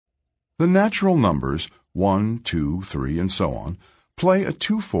The natural numbers, 1, 2, 3, and so on, play a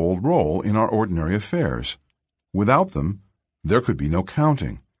twofold role in our ordinary affairs. Without them, there could be no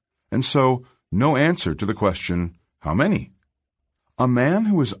counting, and so no answer to the question, how many? A man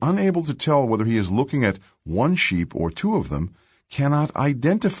who is unable to tell whether he is looking at one sheep or two of them cannot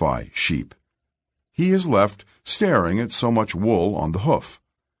identify sheep. He is left staring at so much wool on the hoof.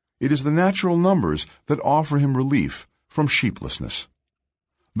 It is the natural numbers that offer him relief from sheeplessness.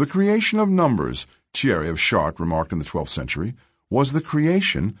 The creation of numbers, Thierry of Chartres remarked in the 12th century, was the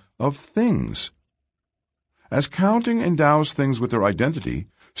creation of things. As counting endows things with their identity,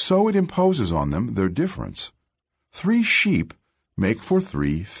 so it imposes on them their difference. 3 sheep make for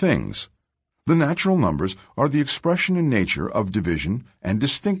 3 things. The natural numbers are the expression in nature of division and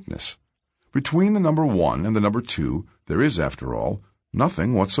distinctness. Between the number 1 and the number 2, there is, after all,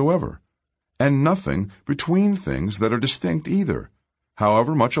 nothing whatsoever, and nothing between things that are distinct either,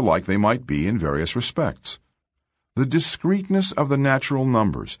 however much alike they might be in various respects. The discreteness of the natural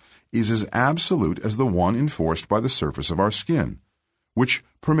numbers is as absolute as the one enforced by the surface of our skin, which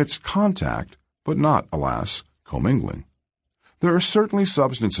permits contact, but not, alas, commingling. There are certainly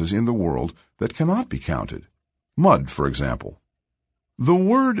substances in the world that cannot be counted. Mud, for example. The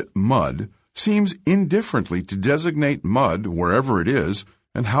word mud seems indifferently to designate mud wherever it is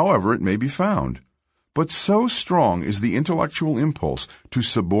and however it may be found. But so strong is the intellectual impulse to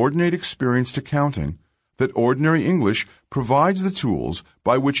subordinate experience to counting that ordinary English provides the tools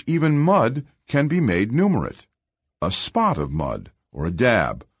by which even mud can be made numerate. A spot of mud, or a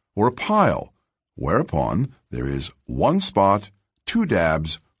dab, or a pile, whereupon there is 1 spot, 2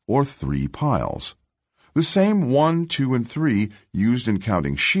 dabs, or 3 piles. The same 1, 2, and 3 used in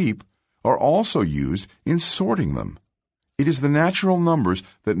counting sheep are also used in sorting them. It is the natural numbers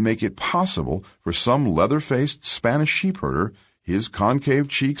that make it possible for some leather-faced Spanish sheepherder, his concave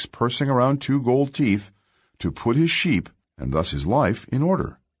cheeks pursing around 2 gold teeth, to put his sheep, and thus his life, in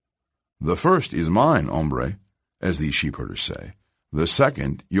order. The first is mine, hombre, as these sheepherders say, the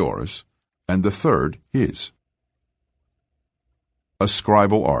second yours, and the third his. A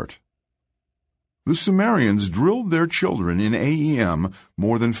scribal art. The Sumerians drilled their children in AEM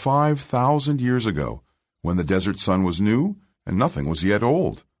more than 5,000 years ago, when the desert sun was new and nothing was yet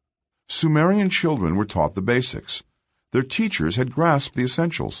old. Sumerian children were taught the basics. Their teachers had grasped the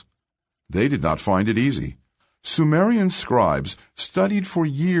essentials. They did not find it easy. Sumerian scribes studied for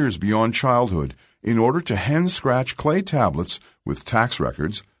years beyond childhood in order to hand-scratch clay tablets with tax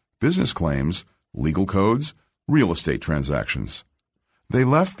records, business claims, legal codes, real estate transactions. They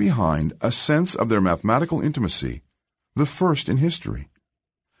left behind a sense of their mathematical intimacy, the first in history.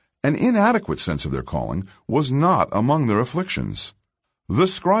 An inadequate sense of their calling was not among their afflictions. The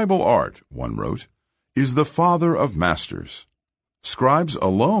scribal art, one wrote, is the father of masters. Scribes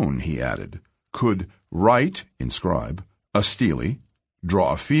alone, he added, could write, inscribe, a stele,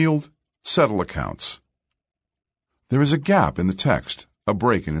 draw a field, settle accounts. There is a gap in the text, a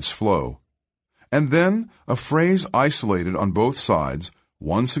break in its flow, and then a phrase isolated on both sides,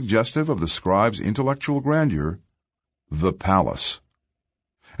 one suggestive of the scribe's intellectual grandeur, the palace.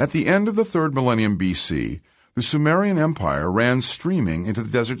 At the end of the 3rd millennium BC, the Sumerian Empire ran streaming into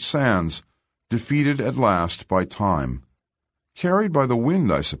the desert sands, defeated at last by time. Carried by the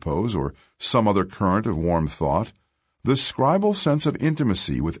wind, I suppose, or some other current of warm thought, the scribal sense of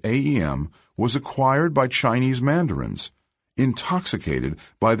intimacy with AEM was acquired by Chinese mandarins, intoxicated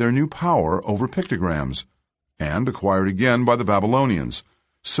by their new power over pictograms, and acquired again by the Babylonians,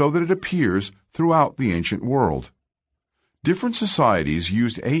 so that it appears throughout the ancient world. Different societies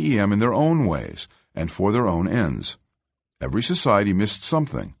used AEM in their own ways and for their own ends. Every society missed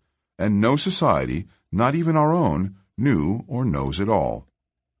something, and no society, not even our own, knew or knows it all.